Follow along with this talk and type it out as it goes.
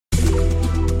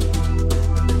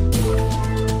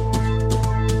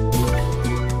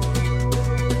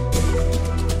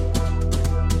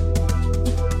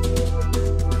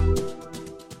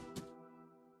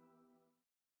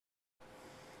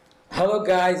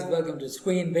guys, welcome to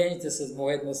Screen Bench. This is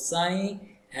Mohit Musani,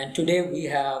 and today we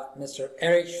have Mr.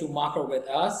 Eric Schumacher with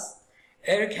us.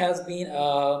 Eric has been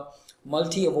a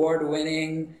multi-award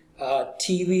winning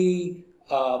TV,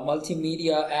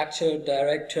 multimedia actor,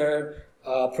 director,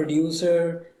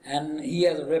 producer, and he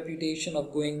has a reputation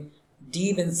of going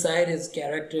deep inside his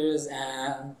characters,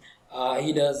 and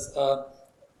he does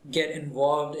get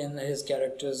involved in his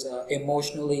characters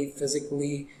emotionally,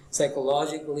 physically,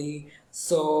 psychologically.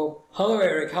 So, hello,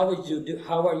 Eric. How are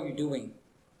you doing?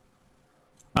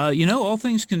 All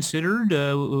things considered,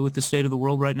 with the state of the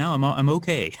world right now, I'm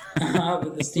okay.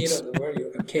 With the state of the world,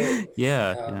 you're okay.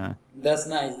 Yeah, yeah. That's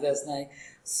nice. That's nice.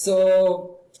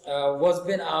 So, what's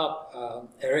been up,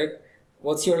 Eric?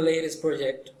 What's your latest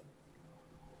project?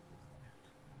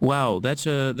 Wow, that's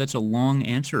a long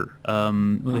answer. We have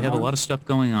a Uh-huh. lot of stuff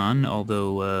going on,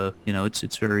 although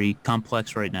it's very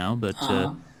complex right now. But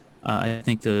Uh-huh. I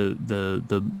think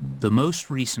the most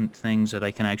recent things that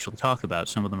I can actually talk about,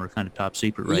 some of them are kind of top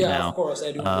secret right Yeah, of now. course,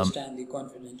 I do Um, understand the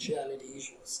confidentiality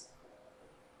issues.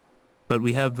 but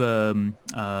we have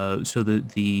so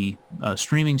the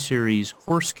streaming series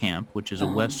Horse Camp, which is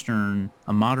Uh-huh.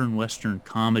 a modern Western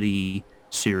comedy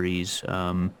series,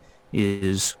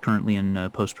 is currently in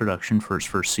post production for its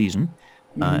first season,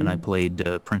 and I Mm-hmm. played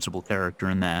principal character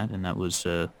in that, and that was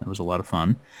a lot of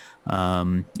fun.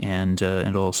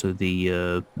 And also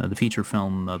the feature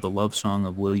film The Love Song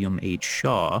of William H.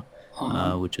 Shaw,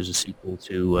 Uh-huh. which is a sequel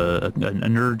to a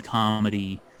nerd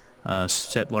comedy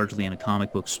set largely in a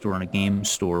comic book store and a game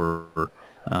store,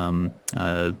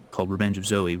 called Revenge of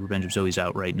Zoe. Revenge of Zoe's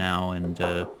out right now, and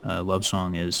Love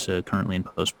Song is currently in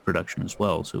post-production as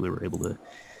well. So we were able to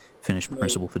finish Right.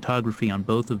 principal photography on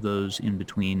both of those in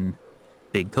between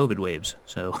big COVID waves.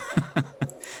 So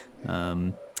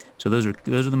um, so those are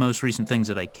the most recent things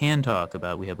that I can talk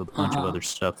about. We have a bunch of Uh-huh. other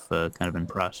stuff kind of in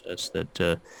process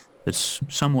that's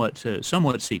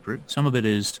somewhat secret. Some of it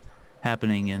is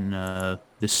happening in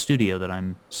this studio that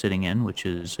I'm sitting in, which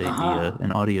is a Uh-huh.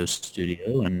 an audio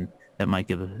studio, and that might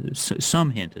give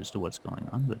some hint as to what's going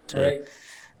on. But Right.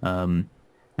 um,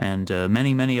 and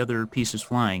many other pieces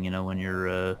flying. You know, when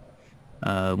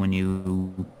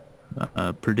you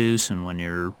produce and when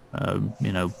you're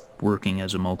working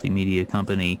as a multimedia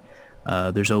company,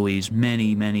 there's always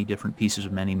many different pieces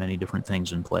of many different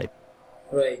things in play.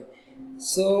 Right.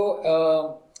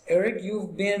 So, Eric,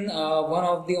 you've been one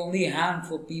of the only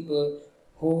handful people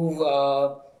who've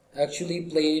actually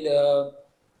played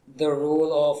the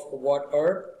role of What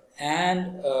Earp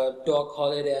and Doc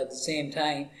Holliday at the same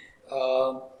time.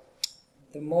 Uh,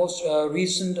 the most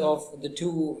recent of the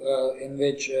two in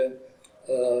which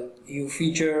you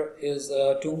feature is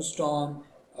Tombstone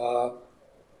uh,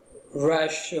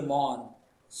 Rashomon.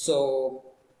 So,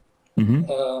 Hmm.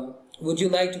 would you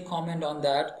like to comment on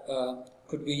that?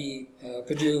 Could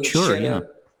you Sure, yeah.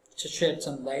 shed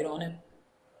some light on it?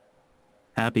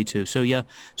 Happy to. So yeah,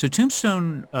 so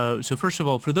Tombstone. So first of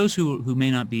all, for those who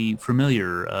may not be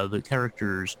familiar, the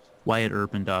characters Wyatt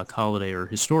Earp and Doc Holliday are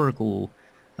historical.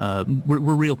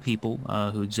 Were real people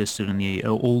who existed in the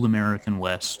old American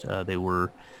West. They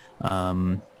were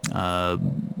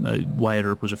Wyatt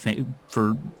Earp was a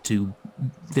for to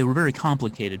they were very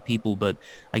complicated people, but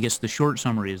I guess the short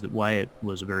summary is that Wyatt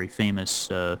was a very famous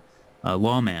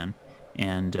lawman,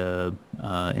 and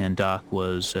Doc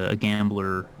was a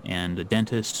gambler and a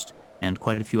dentist and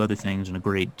quite a few other things, and a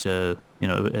great, a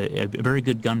very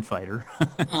good gunfighter.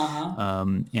 Uh-huh.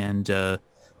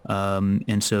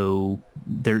 And so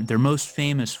they're most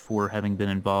famous for having been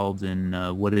involved in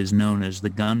what is known as the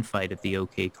gunfight at the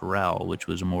OK Corral, which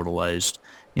was immortalized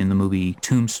in the movie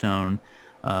Tombstone.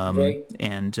 Right.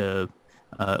 And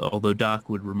although Doc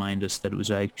would remind us that it was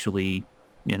actually,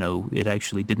 it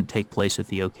actually didn't take place at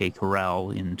the OK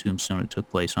Corral in Tombstone. It took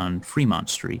place on Fremont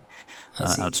Street, I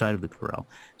see. outside of the corral.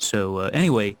 So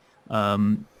anyway,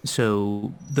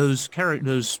 so those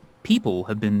people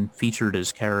have been featured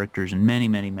as characters in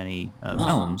many Uh-huh.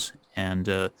 films,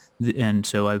 and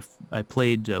so I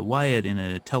played Wyatt in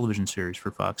a television series for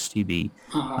Fox TV,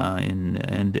 Uh-huh.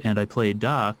 and I played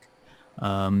Doc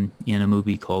in a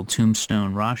movie called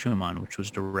Tombstone Rashomon, which was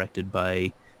directed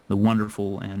by the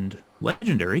wonderful and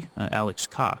legendary Alex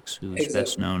Cox, who's best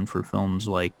Exactly. known for films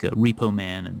like Repo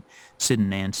Man and Sid and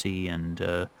Nancy, and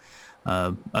a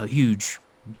huge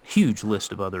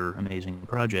list of other amazing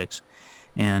projects.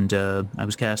 And I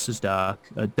was cast as Doc.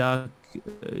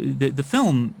 The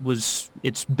film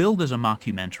it's billed as a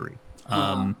mockumentary,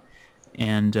 Uh-huh.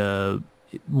 and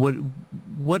what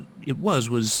what it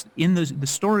was in the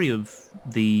story of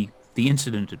the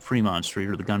incident at Fremont Street,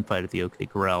 or the gunfight at the OK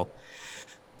Corral.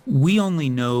 We only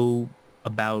know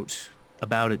about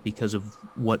about it because of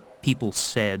what people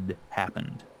said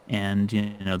happened. And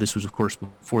this was, of course,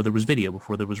 before there was video,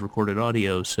 before there was recorded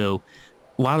audio. So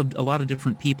a lot of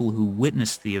different people who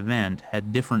witnessed the event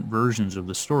had different versions of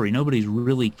the story. Nobody's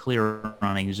really clear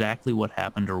on exactly what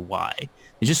happened or why.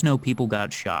 They just know people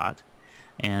got shot,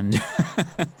 and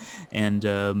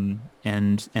and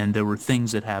there were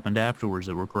things that happened afterwards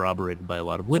that were corroborated by a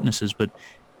lot of witnesses. But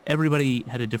everybody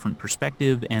had a different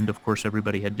perspective, and of course,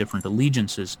 everybody had different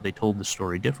allegiances. They told the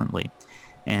story differently.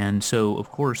 And so, of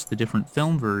course, the different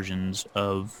film versions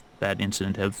of that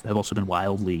incident have also been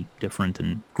wildly different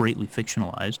and greatly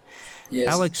fictionalized. Yes.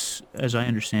 Alex, as I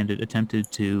understand it,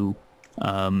 attempted to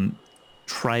um,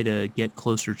 try to get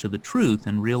closer to the truth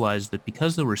and realized that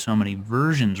because there were so many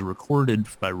versions recorded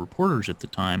by reporters at the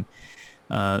time,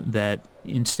 that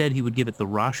instead he would give it the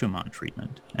Rashomon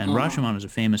treatment. And Uh-huh. Rashomon is a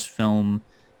famous film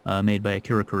made by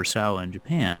Akira Kurosawa in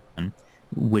Japan,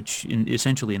 which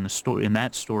essentially in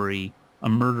that story, a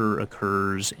murder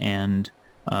occurs and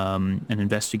an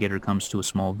investigator comes to a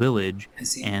small village I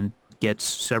see. and gets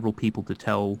several people to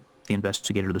tell the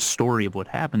investigator the story of what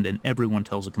happened, and everyone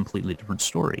tells a completely different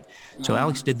story. So Uh-huh.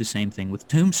 Alex did the same thing with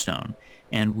Tombstone,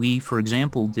 and we, for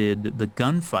example, did the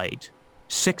gunfight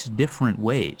 6 different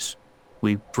ways.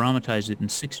 We dramatized it in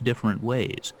 6 different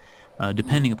ways,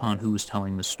 depending upon who was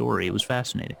telling the story. It was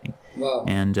fascinating, Wow.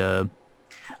 and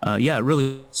yeah,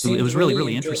 it Seems was really, really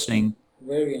really interesting. interesting.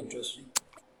 Very interesting.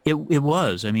 It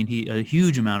was. I mean, a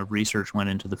huge amount of research went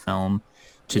into the film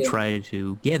to Yeah. try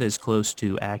to get as close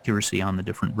to accuracy on the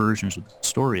different versions of the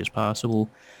story as possible.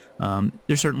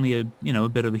 There's certainly a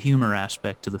bit of a humor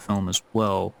aspect to the film as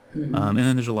well, Mm-hmm. and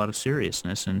then there's a lot of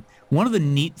seriousness. And one of the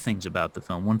neat things about the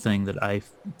film, one thing that I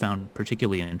found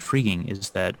particularly intriguing, is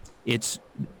that it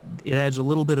adds a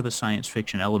little bit of a science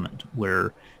fiction element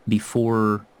where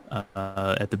before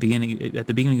at the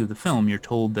beginning of the film, you're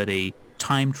told that a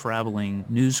time traveling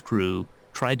news crew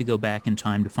tried to go back in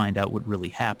time to find out what really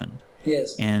happened,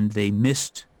 Yes. and they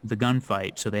missed the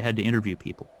gunfight, so they had to interview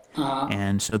people. Uh-huh.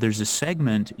 And so there's a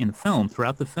segment in the film,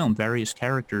 throughout the film, various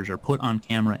characters are put on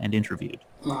camera and interviewed.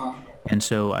 Uh-huh. And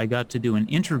so I got to do an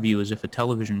interview as if a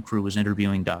television crew was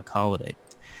interviewing Doc Holliday,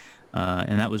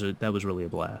 and that was really a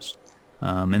blast.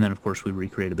 And then, of course, we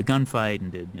recreated the gunfight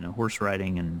and did horse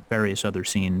riding and various other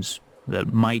scenes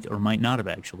that might or might not have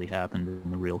actually happened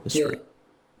in the real Yeah. history.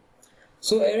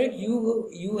 So Eric,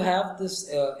 you have this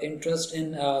interest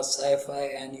in sci-fi,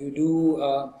 and you do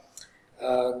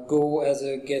go as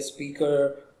a guest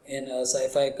speaker in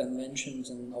sci-fi conventions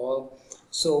and all.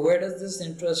 So where does this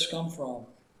interest come from?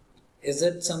 Is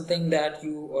it something that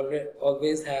you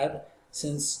always had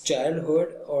since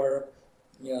childhood, or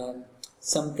yeah,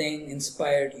 something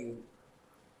inspired you?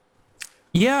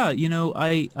 Yeah,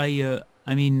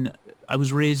 I mean, I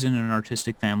was raised in an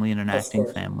artistic family and an Of acting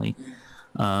course. family,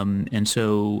 and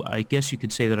so I guess you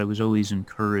could say that I was always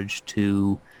encouraged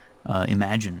to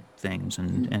imagine things,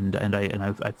 and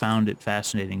I found it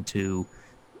fascinating to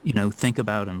think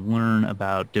about and learn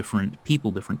about different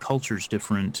people, different cultures,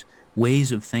 different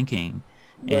ways of thinking.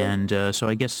 Right. And so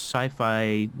I guess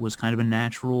sci-fi was kind of a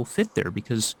natural fit there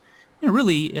because,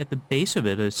 really at the base of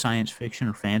it, a science fiction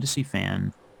or fantasy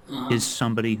fan Uh-huh. is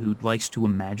somebody who likes to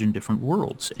imagine different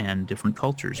worlds and different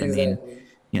cultures. I mean, Exactly.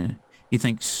 you know, you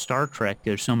think Star Trek,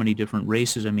 there's so many different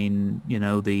races. I mean,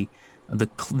 they've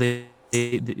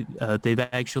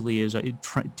actually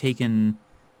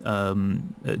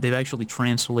they've actually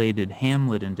translated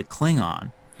Hamlet into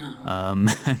Klingon. Uh-huh.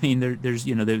 I mean, there's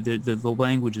the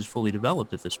language is fully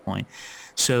developed at this point.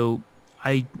 So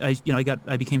I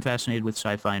became fascinated with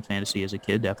sci-fi and fantasy as a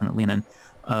kid, definitely. And then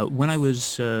when I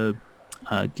was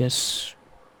I guess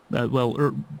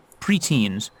well,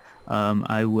 pre-teens,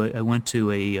 I went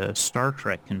to a Star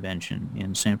Trek convention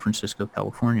in San Francisco,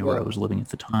 California, where I Wow. was living at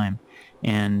the time,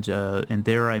 and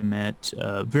there I met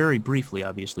very briefly.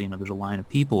 Obviously, there's a line of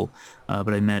people,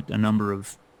 but I met a number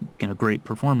of great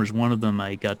performers. One of them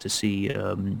I got to see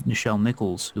Nichelle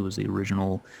Nichols, who was the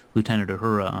original Lieutenant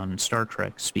Uhura on Star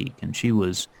Trek, speak, and she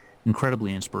was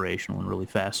incredibly inspirational and really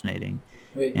fascinating.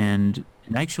 Wait. And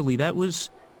actually, that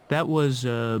was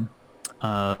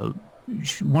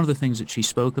one of the things that she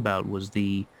spoke about was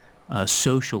the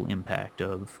social impact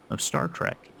of Star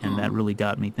Trek, and Uh-huh. that really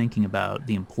got me thinking about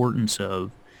the importance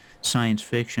of science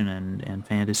fiction and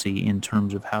fantasy in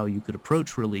terms of how you could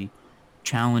approach really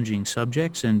challenging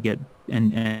subjects and get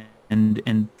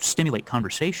and stimulate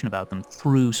conversation about them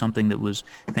through something that was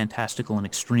fantastical and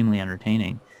extremely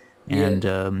entertaining. Yeah. And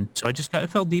so I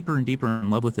fell deeper and deeper in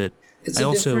love with it. It's I a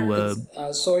also different.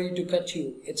 It's sorry to cut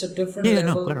you. It's a different yeah,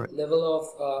 no, quite all right. level of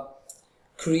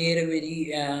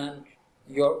creativity and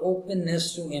your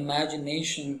openness to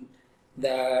imagination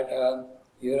that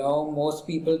most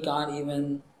people can't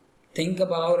even think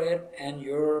about it, and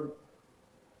you're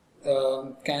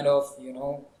kind of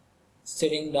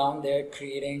sitting down there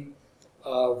creating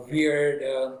a weird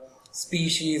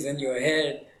species in your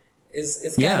head is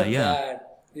kind Yeah, of yeah. bad.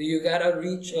 You gotta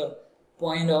reach a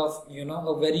point of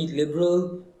a very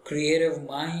liberal, creative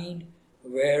mind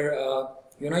where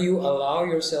you allow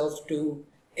yourself to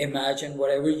imagine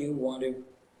whatever you want to.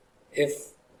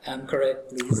 If I'm correct,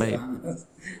 please Right.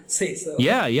 say so.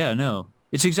 Yeah, yeah, no.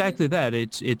 It's Yeah, exactly that.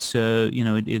 It's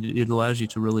it allows you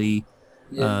to really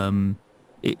yeah. um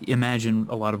imagine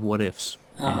a lot of what ifs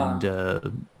Uh-huh.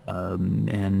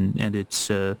 and it's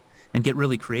and get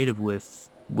really creative with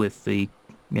the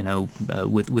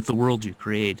with the world you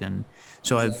create. And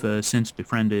so I've Exactly. since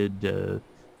befriended a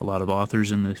lot of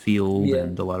authors in the field Yeah.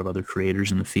 and a lot of other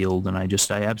creators in the field, and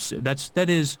that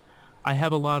is I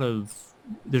have a lot of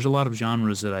there's a lot of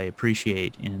genres that I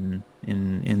appreciate in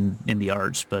the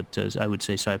arts, but I would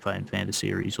say sci-fi and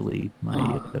fantasy are easily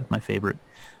Uh-huh. my favorite.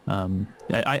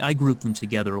 I group them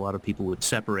together. A lot of people would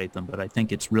separate them, but I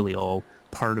think it's really all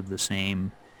part of the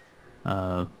same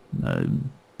uh, uh,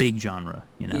 big genre,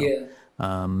 you know. Yeah.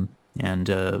 Um, and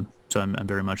so I'm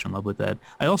very much in love with that.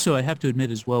 I have to admit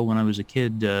as well, when I was a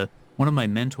kid, one of my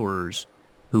mentors,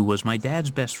 who was my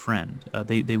dad's best friend,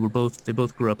 they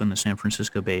both grew up in the San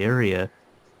Francisco Bay Area,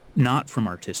 not from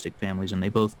artistic families, and they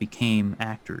both became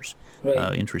actors,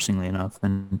 Right. interestingly enough.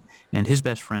 And his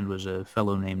best friend was a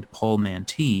fellow named Paul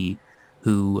Mantee,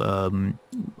 who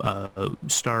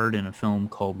starred in a film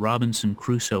called Robinson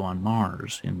Crusoe on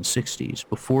Mars in the 60s,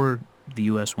 before the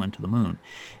U.S. went to the moon.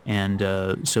 And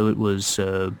so it was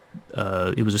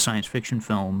a science fiction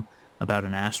film about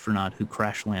an astronaut who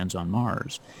crash lands on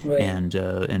Mars Right.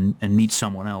 and meets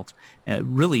someone else.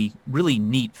 Really, really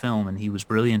neat film, and he was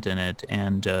brilliant in it.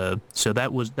 And so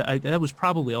that was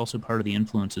probably also part of the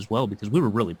influence as well, because we were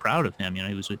really proud of him. You know,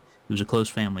 he was a close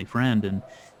family friend, and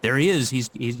there he is.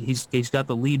 He's got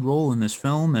the lead role in this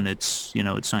film, and it's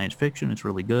science fiction. It's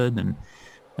really good, and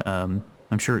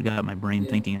I'm sure it got my brain Yeah.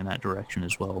 thinking in that direction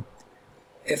as well.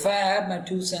 If I add my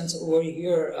 2 cents over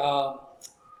here,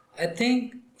 I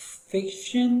think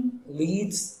fiction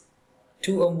leads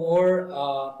to a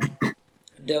more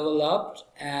developed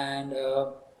and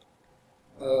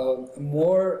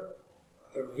more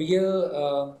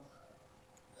real,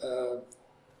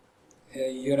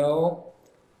 you know,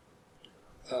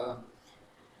 uh,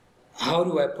 how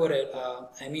do I put it?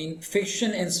 I mean,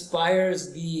 fiction inspires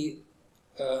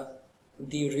uh,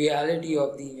 the reality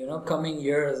of the coming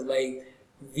years. Like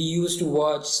we used to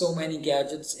watch so many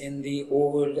gadgets in the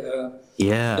old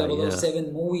Yeah, Double O yeah,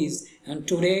 Seven movies, and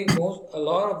today a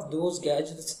lot of those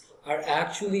gadgets are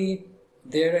actually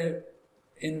there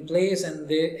in place and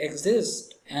they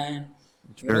exist. And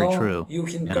it's very true. you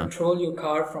can Yeah, control your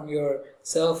car from your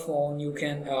cell phone. You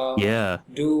can yeah.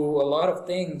 do a lot of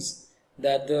things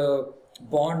that the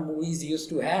Bond movies used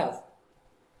to have.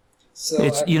 So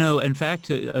It's, in fact,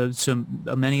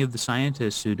 many of the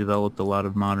scientists who developed a lot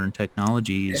of modern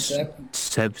technologies exactly,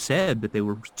 have said that they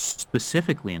were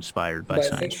specifically inspired by by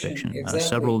science fiction, fiction.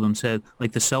 Several exactly, of them said,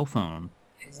 like the cell phone,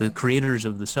 the exactly, creators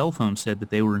of the cell phone said that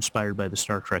they were inspired by the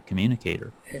Star Trek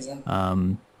communicator. exactly.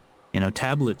 Um,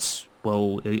 Tablets,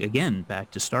 well, again,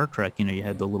 back to Star Trek, you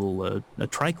had the little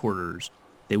tricorders.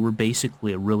 They were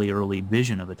basically a really early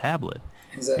vision of a tablet.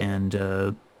 Exactly.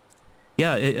 And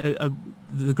yeah,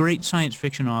 the great science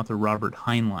fiction author Robert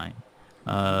Heinlein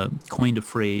coined a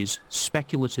phrase,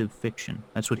 speculative fiction.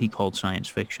 That's what he called science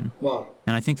fiction. Wow.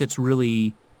 And I think that's a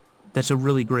really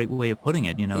great way of putting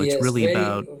it. It's Yes, really very,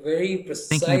 about very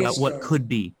thinking about precise what term. could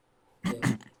be. Yeah,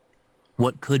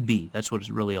 What could be. That's what it's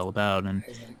really all about.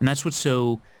 exactly. And that's what's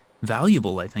so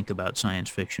valuable, I think, about science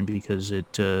fiction, because it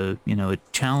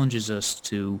challenges us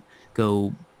to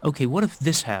go, okay, what if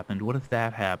this happened? What if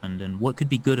that happened? And what could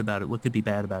be good about it? What could be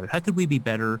bad about it? How could we be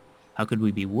better? How could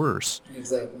we be worse?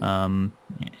 Exactly. Um,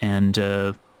 and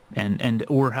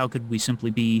or how could we simply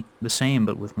be the same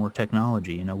but with more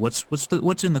technology?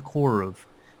 What's in the core of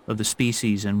the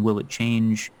species, and will it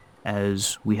change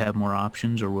as we have more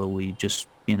options, or will we just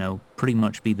pretty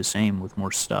much be the same with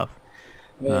more stuff?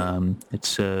 Right.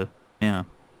 It's yeah,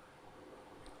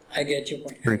 I get your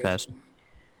point. I very get your fascinating. point.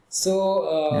 So,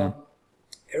 Yeah.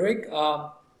 Eric,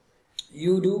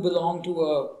 you do belong to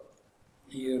a,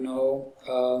 you know,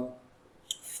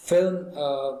 film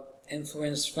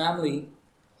influenced family.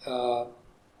 Uh,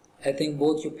 I think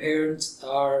both your parents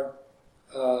are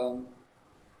um,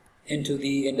 into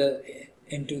the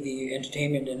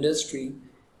entertainment industry,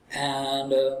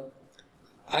 and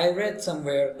I read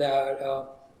somewhere that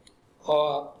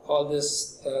all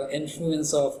this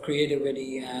influence of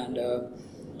creativity and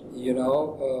you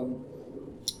know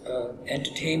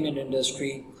entertainment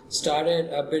industry started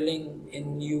building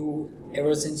in you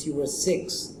ever since you were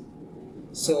 6.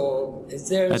 So is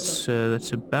there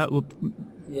That's about, well,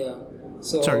 yeah.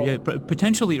 sorry, yeah, So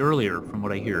potentially earlier from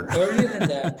what I hear. earlier than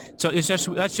that. So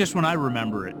that's just when I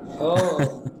remember it.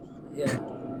 Oh, yeah.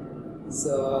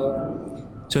 So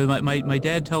So my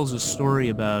dad tells a story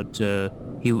about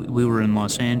we were in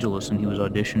Los Angeles and he was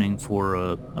auditioning for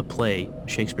a play, a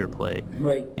Shakespeare play,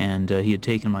 right. and he had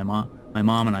taken my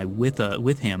mom and I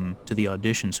with him to the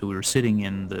audition. So we were sitting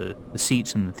in the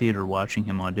seats in the theater watching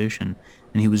him audition,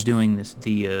 and he was doing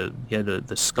he had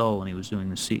the skull and he was doing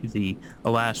the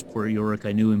alas poor Yorick,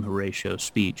 I knew him Horatio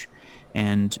speech,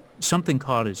 and something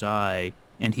caught his eye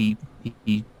and he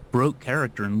broke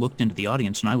character and looked into the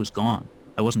audience and I was gone.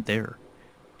 I wasn't there.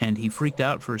 And he freaked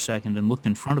out for a second and looked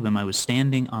in front of him. I was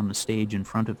standing on the stage in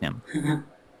front of him.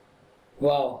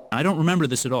 Wow. I don't remember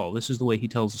this at all. This is the way he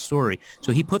tells the story.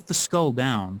 So he put the skull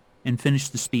down and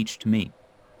finished the speech to me,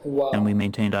 and we Wow.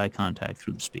 maintained eye contact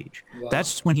through the speech. Wow.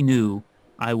 That's when he knew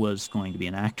I was going to be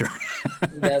an actor.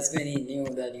 That's when he knew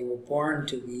that you were born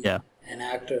to be Yeah, an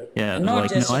actor. yeah. And They're not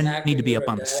like, no, just I an actor, need to be you're up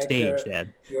a on the stage, director,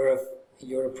 Dad.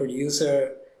 you're a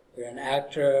producer, you're an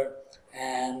actor,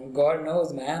 and God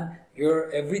knows, man,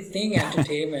 you're everything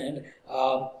entertainment.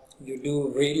 You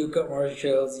do radio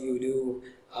commercials, you do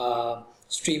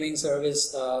streaming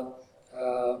service uh,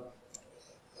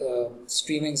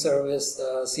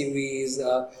 series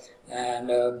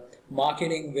and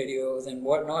marketing videos and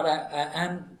whatnot.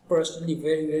 I'm personally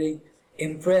very, very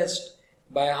impressed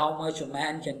by how much a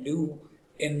man can do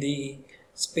in the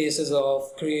spaces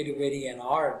of creativity and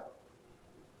art.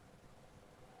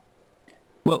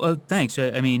 Well, thanks.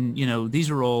 I mean, these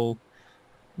are all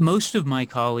most of my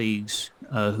colleagues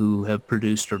who have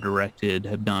produced or directed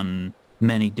have done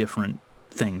many different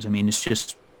things. I mean, it's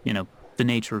just, the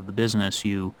nature of the business.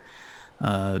 You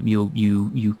kind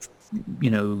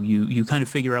of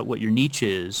figure out what your niche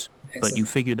is, but you Excellent.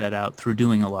 figure that out through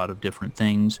doing a lot of different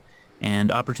things,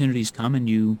 and opportunities come and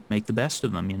you make the best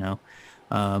of them.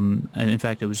 And in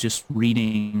fact, I was just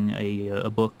reading a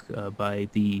book by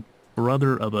the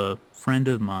brother of a friend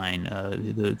of mine.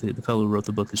 The fellow who wrote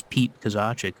the book is Pete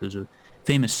Kazacek, who's a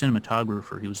famous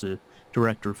cinematographer. He was the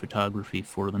director of photography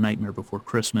for The Nightmare Before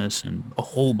Christmas and a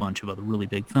whole bunch of other really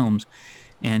big films.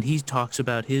 And he talks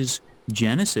about his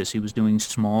genesis. He was doing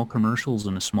small commercials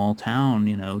in a small town,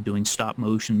 doing stop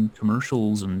motion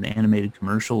commercials and animated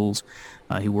commercials.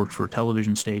 He worked for a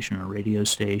television station, a radio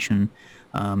station,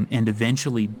 and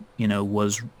eventually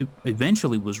was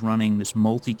running this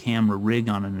multi-camera rig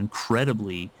on an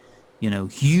incredibly,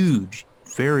 huge,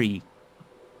 very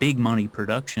big money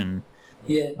production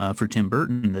Yeah. for Tim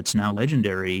Burton that's now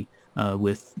legendary.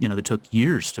 That took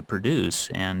years to produce,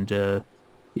 and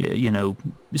you know,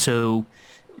 so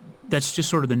that's just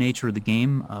sort of the nature of the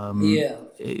game. Yeah.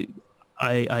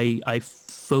 I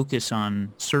focus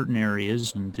on certain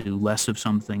areas and do less of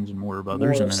some things and more of others,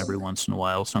 More and of then every something. once in a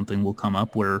while something will come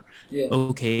up where, Yeah.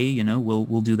 okay,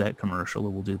 we'll do that commercial or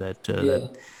we'll do Yeah.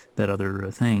 that other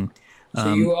thing.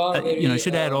 So you are I very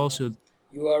should add also.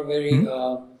 you are very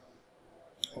Hmm?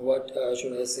 what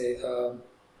should I say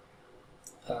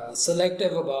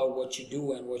selective about what you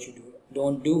do and what you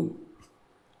don't do.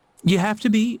 You have to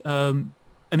be.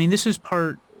 I mean, this is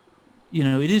part.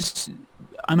 It is.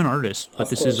 I'm an artist, but Of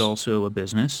this is course. also a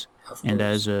business. Of And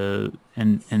course.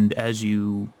 as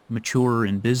you mature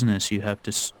in business, you have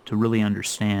to really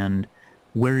understand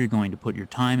where you're going to put your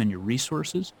time and your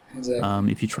resources.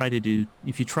 Exactly. If you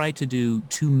try to do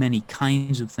too many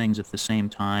kinds of things at the same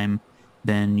time,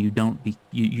 then you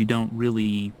don't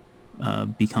really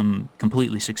become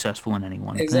completely successful in any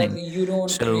one thing. Exactly. You don't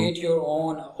So create your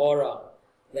own aura.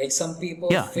 Like some people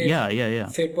yeah, yeah, yeah, yeah,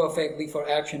 fit perfectly for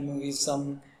action movies,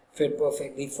 some fit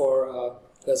perfectly for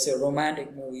let's say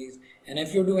romantic movies. And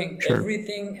if you're doing sure.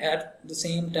 everything at the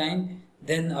same time,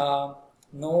 then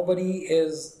nobody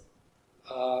is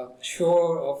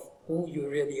sure of who you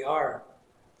really are.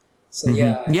 So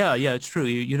Yeah, yeah, it's true.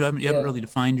 You haven't yeah, really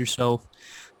defined yourself.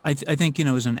 I think,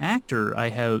 as an actor,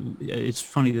 it's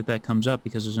funny that comes up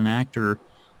because as an actor,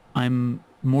 I'm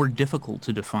more difficult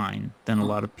to define than a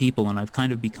lot of people, and I've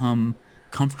kind of become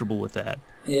comfortable with that.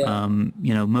 yeah,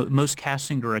 Most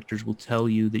casting directors will tell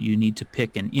you that you need to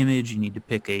pick an image, you need to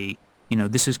pick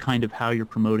this is kind of how you're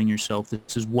promoting yourself,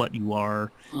 this is what you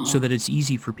are, so uh-huh, that it's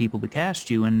easy for people to cast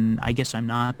you. And I guess I'm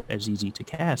not as easy to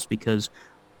cast because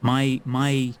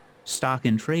my stock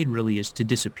in trade really is to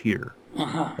disappear,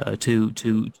 uh-huh,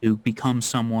 to become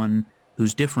someone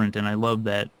who's different. And I love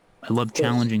that I love Of course.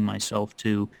 challenging myself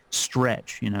to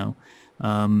stretch,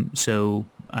 So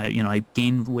I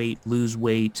gain weight, lose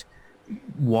weight,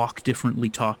 walk differently,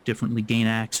 talk differently, gain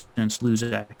accents, lose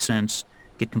accents,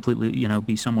 get completely,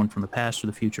 be someone from the past or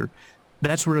the future.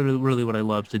 That's really what I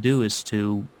love to do, is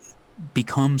to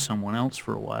become someone else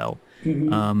for a while.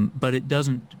 Mm-hmm. But it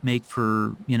doesn't make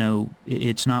for,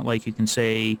 it's not like you can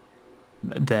say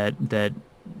that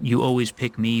you always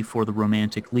pick me for the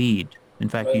romantic lead. In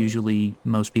fact, Right. usually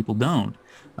most people don't,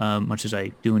 much as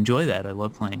I do enjoy that. I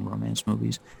love playing romance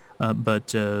movies.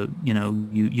 But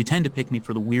you tend to pick me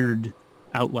for the weird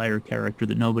outlier character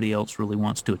that nobody else really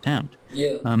wants to attempt.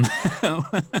 Yeah. Um,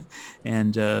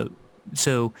 and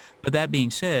so, but that being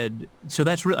said, so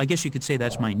that's I guess you could say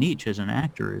that's my niche as an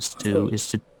actor, is Of to course. is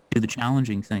to do the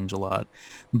challenging things a lot.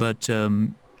 But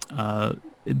uh,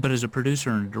 but as a producer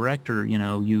and a director, you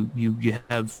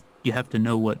have to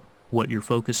know what you're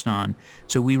focused on.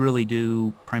 So we really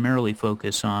do primarily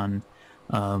focus on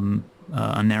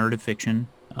narrative fiction,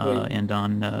 Right. and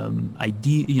on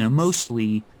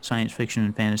mostly science fiction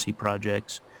and fantasy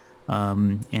projects.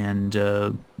 And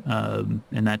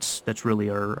that's really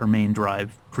our main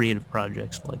drive, creative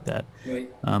projects like that. Right.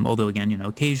 Although again,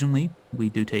 occasionally we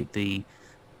do take the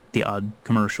odd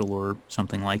commercial or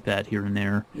something like that here and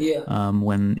there, Yeah.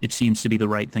 when it seems to be the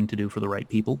right thing to do for the right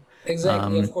people.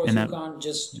 Exactly. Of course, And you that, can't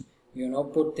just,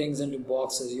 put things into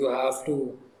boxes. You have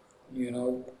to, you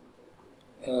know,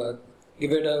 uh,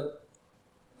 give it a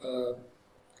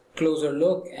closer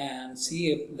look and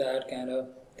see if that kind of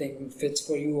thing fits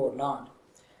for you or not.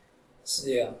 So,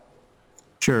 yeah.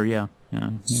 sure, yeah, yeah,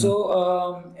 yeah.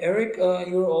 So, Eric,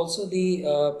 you're also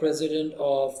the president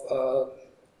of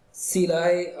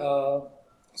Silai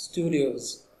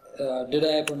Studios. Did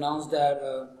I pronounce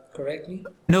that correctly?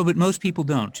 No, but most people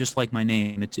don't. Just like my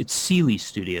name, it's Sealy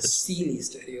Studios. Sealy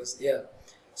Studios, yeah. Yeah,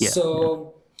 yeah.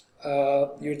 So,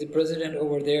 you're the president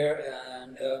over there,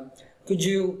 and could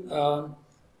you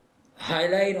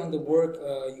highlight on the work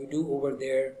you do over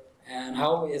there, and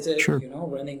how is it, Sure.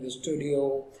 running the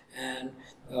studio and,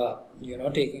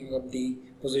 taking up the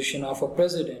position of a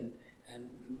president? And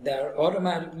that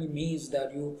automatically means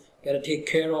that you got to take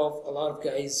care of a lot of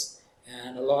guys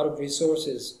and a lot of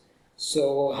resources.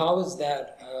 So, how is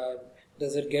that?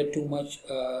 Does it get too much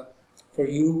for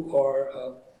you, or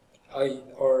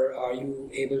are you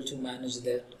able to manage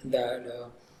that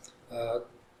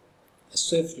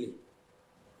swiftly?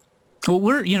 Well,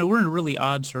 we're in a really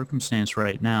odd circumstance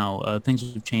right now.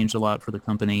 Things have changed a lot for the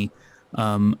company.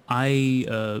 So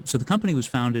the company was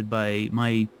founded by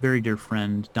my very dear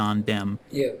friend Don Dem,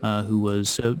 Yeah. who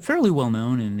was fairly well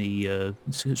known in the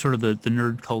sort of the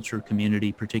nerd culture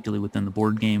community, particularly within the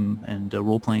board game and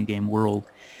role playing game world.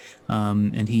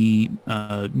 And he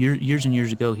years and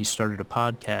years ago he started a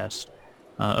podcast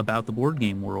about the board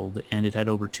game world, and it had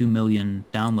over 2 million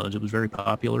downloads. It was very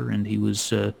popular, and he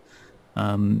was a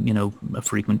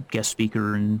frequent guest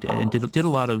speaker, and did a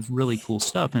lot of really cool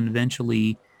stuff. And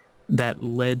eventually that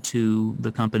led to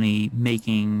the company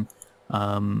making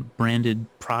branded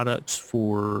products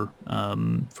for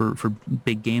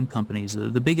big game companies.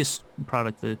 The biggest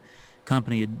product the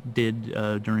company did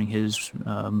during his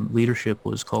leadership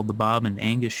was called the Bob and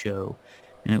Angus Show,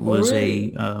 and it Oh, was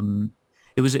really?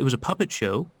 a puppet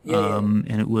show, Yeah, yeah.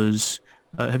 and it was.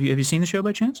 Have you seen the show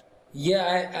by chance? Yeah,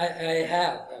 I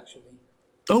have actually.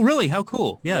 Oh, really? How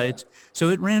cool! Yeah, Yeah,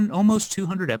 it ran almost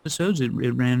 200 episodes. It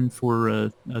ran for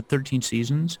 13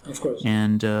 seasons, of course.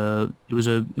 and it was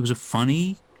a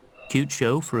funny, cute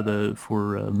show for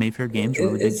Mayfair Games, a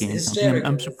really big It's game company.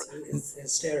 I'm hysterical. It's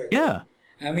hysterical. yeah.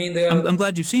 I mean I'm the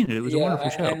glad you've seen it. It was a yeah.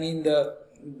 wonderful I show. mean the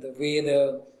way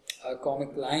the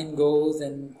comic line goes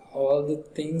and all the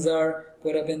things are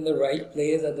put up in the right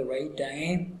place at the right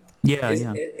time. Yeah, It,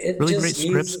 yeah. it, it Really great just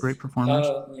scripts, gives great performers.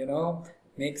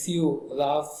 makes you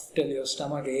laugh till your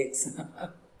stomach aches.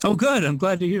 Oh, good. I'm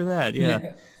glad to hear that. Yeah.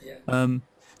 Yeah, yeah. Um,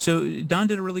 so Don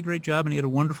did a really great job, and he had a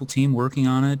wonderful team working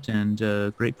on it, and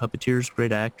great puppeteers,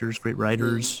 great actors, great Yeah.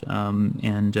 writers.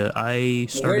 And I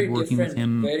started working with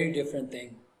him. Very different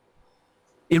thing.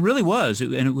 It really was,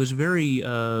 and it was very.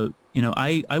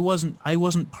 I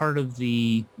wasn't part of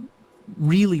the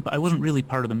I wasn't really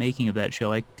part of the making of that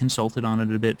show. I consulted on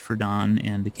it a bit for Don,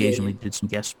 and Yeah, occasionally yeah. did some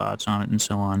guest spots on it and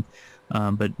so on.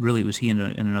 But really, it was he and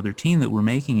another team that were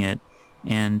making it,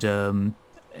 and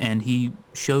he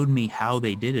showed me how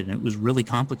they did it, and it was really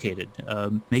complicated.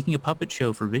 Making a puppet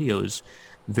show for video is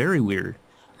very weird.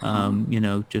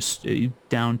 Uh-huh. Just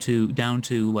down to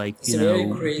like, It's a very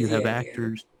you crazy have idea.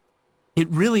 actors. It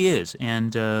really is,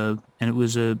 and it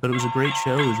was a great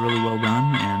show. It was really well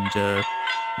done, and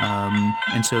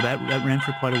And so that ran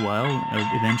for quite a while.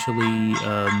 Eventually,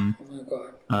 Oh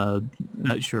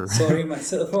my God. sure. Sorry, my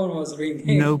cell phone was No,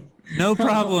 ringing. no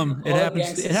problem. It All happens.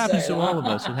 gangster It happens style, to all of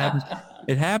us. It happens. huh?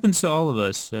 It happens to all of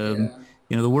us.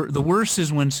 Yeah, The worst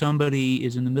is when somebody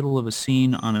is in the middle of a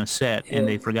scene on a set and yeah,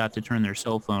 they forgot to turn their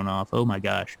cell phone off. Oh my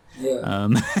gosh. yeah,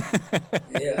 Um,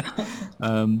 yeah.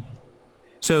 um,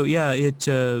 so yeah,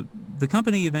 the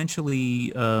company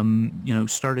eventually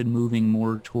started moving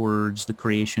more towards the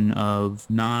creation of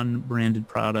non-branded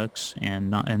products and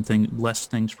not and less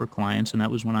things for clients, and that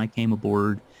was when I came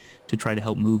aboard to try to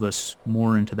help move us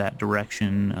more into that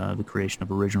direction, the creation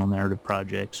of original narrative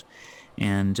projects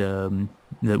and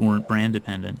that weren't brand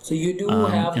dependent. So you do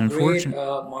And have great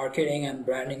unfortunately, marketing and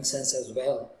branding sense as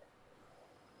well.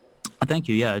 thank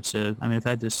you. Yeah, it's I mean, I've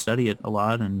had to study it a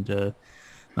lot, and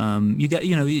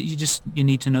you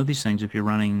need to know these things if you're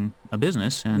running a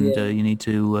business, and Yeah. you need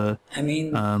to. I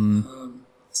mean, Um,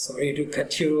 sorry to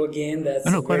cut you again. oh That's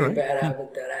a no, quite all very right. bad Yeah,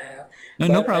 habit that I have. no,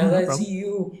 no But as problem, no I see problem.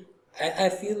 you, I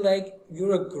feel like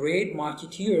you're a great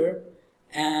marketeer,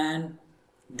 and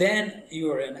then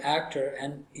you're an actor,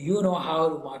 and you know how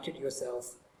to market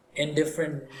yourself in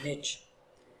different niche,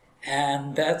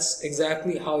 and that's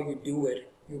exactly how you do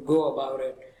it. You go about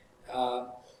it. Uh,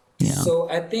 Yeah. so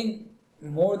I think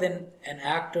more than an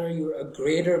actor, you're a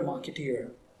greater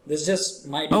marketeer. That's just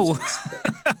my 2 cents.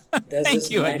 Oh, That's thank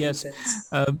just you. I my two guess. cents.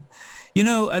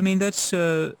 I mean, that's.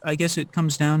 I guess it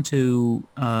comes down to.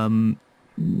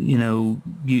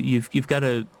 You've got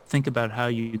to think about how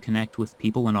you connect with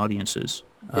people and audiences.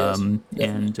 Yes, Um, definitely.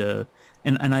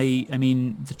 and uh, I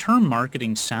mean, the term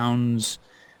marketing sounds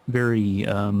very.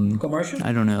 Commercial?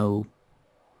 I don't know.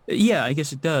 Yeah, I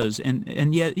guess it does, and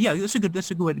yeah, that's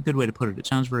a good way to put it. It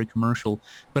sounds very commercial,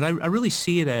 but I really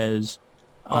see it as,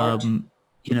 Art? um,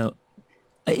 you know,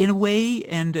 in a way,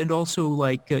 and also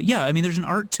like yeah, I mean, there's an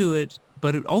art to it,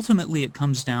 but ultimately it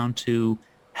comes down to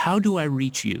how do I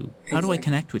reach you? How do I Exactly.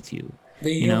 connect with you?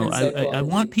 The You know, human I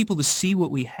want psychology. people to see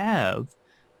what we have,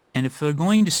 and if they're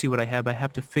going to see what I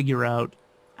have to figure out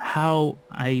how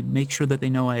I make sure that they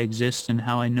know I exist and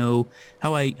how I know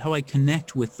how I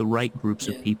connect with the right groups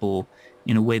of Yeah. people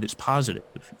in a way that's positive.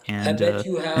 I bet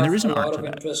you And there have is a an art lot to of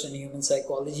that. interest in human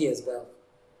psychology as well.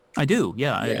 I do,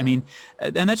 yeah. I Yeah. mean,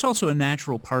 and that's also a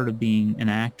natural part of being an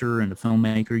actor and a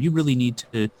filmmaker. You really need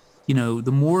to,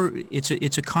 the more it's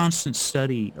a constant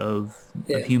study of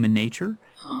Yeah. human nature.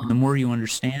 And the more you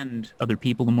understand other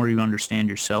people, the more you understand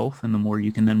yourself, and the more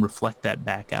you can then reflect that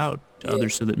back out to Yeah.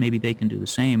 others, so that maybe they can do the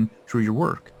same through your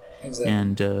work Exactly.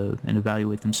 and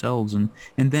evaluate themselves. And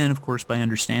then, of course, by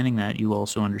understanding that, you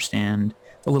also understand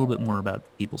a little bit more about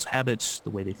people's habits,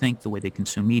 the way they think, the way they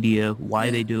consume media, why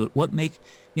Yeah. they do it,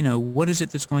 what is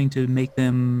it that's going to make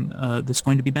them, that's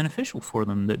going to be beneficial for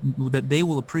them, that they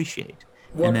will appreciate.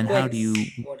 And What then how do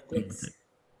clicks? you What deal with it? clicks?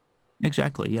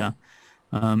 Exactly, Yeah.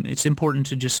 yeah. It's important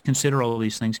to just consider all of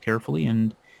these things carefully,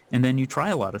 and then you try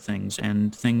a lot of things,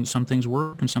 and some things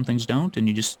work and some things don't, and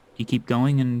you keep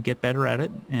going and get better at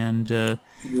it. And You I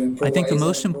think the improvise and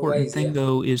most important improvise. thing, Yeah.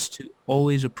 though, is to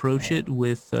always approach it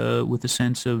with a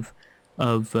sense of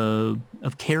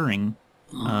caring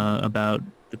Uh-huh.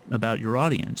 about your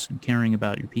audience and caring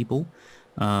about your people,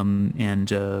 and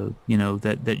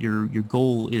that your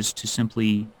goal is to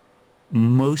simply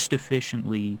most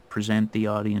efficiently present the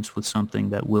audience with something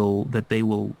that they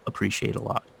will appreciate a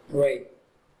lot. Right.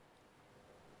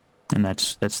 And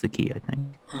that's the key, I think.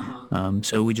 Uh-huh.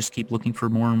 So we just keep looking for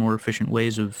more and more efficient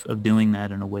ways of doing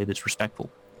that in a way that's respectful.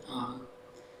 Uh-huh.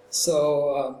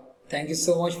 So, thank you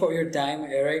so much for your time,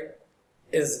 Eric.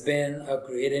 It's been a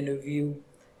great interview,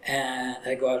 and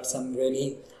I got some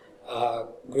really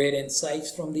great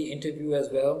insights from the interview as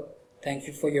well. Thank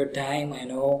you for your time. I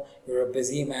know you're a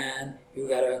busy man. You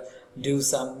gotta do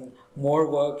some more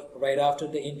work right after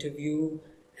the interview,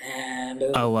 and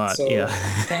A lot, yeah. so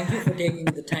thank you for taking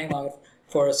the time out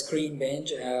for a screen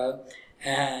bench.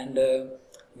 And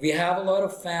we have a lot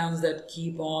of fans that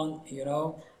keep on,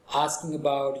 asking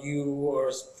about you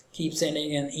or keep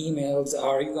sending in emails.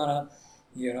 Are you gonna,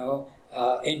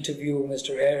 interview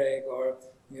Mr. Eric? Or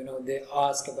they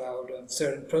ask about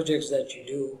certain projects that you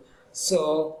do.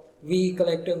 So we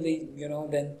collectively,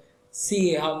 then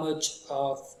see how much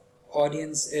of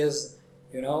audience is,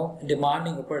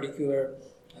 demanding a particular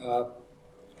uh,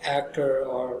 actor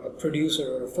or a producer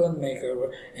or a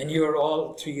filmmaker, and you're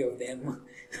all three of them.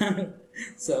 Oh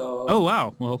So,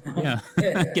 wow. Well, yeah. I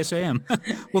yeah. guess I am.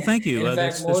 Well, thank you. In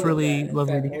fact, more That's than really that. In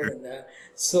lovely fact, to more hear. than that.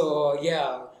 So,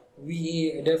 yeah,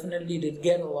 we definitely did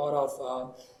get a lot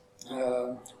of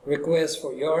requests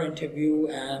for your interview,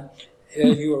 and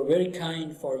You were very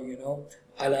kind for,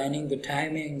 aligning the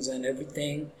timings and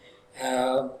everything.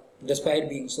 Despite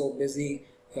being so busy,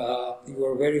 you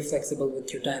were very flexible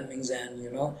with your timings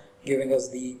and, giving us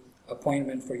the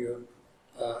appointment for your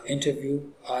interview.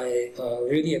 I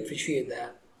really appreciate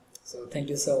that. So thank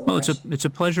you so Well, much. it's a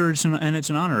pleasure, and it's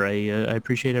an honor. I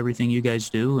appreciate everything you guys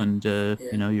do, and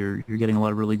Yeah. you're getting a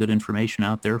lot of really good information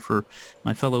out there for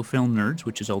my fellow film nerds,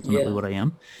 which is ultimately Yeah. what I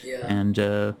am. Yeah.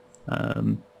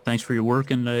 And thanks for your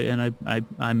work, and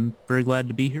I'm very glad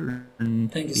to be here,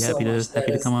 and Thank you be so much.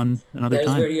 happy to come on another That is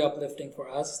time. very uplifting for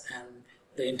us and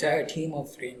the entire team of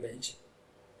Screen Bench.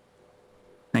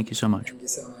 Thank you so much. Thank you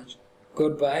so much.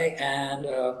 Goodbye and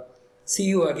see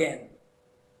you again.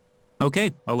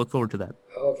 Okay, I'll look forward to that.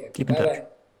 Okay. Keep in Bye touch. bye.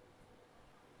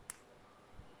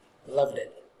 Loved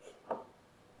it.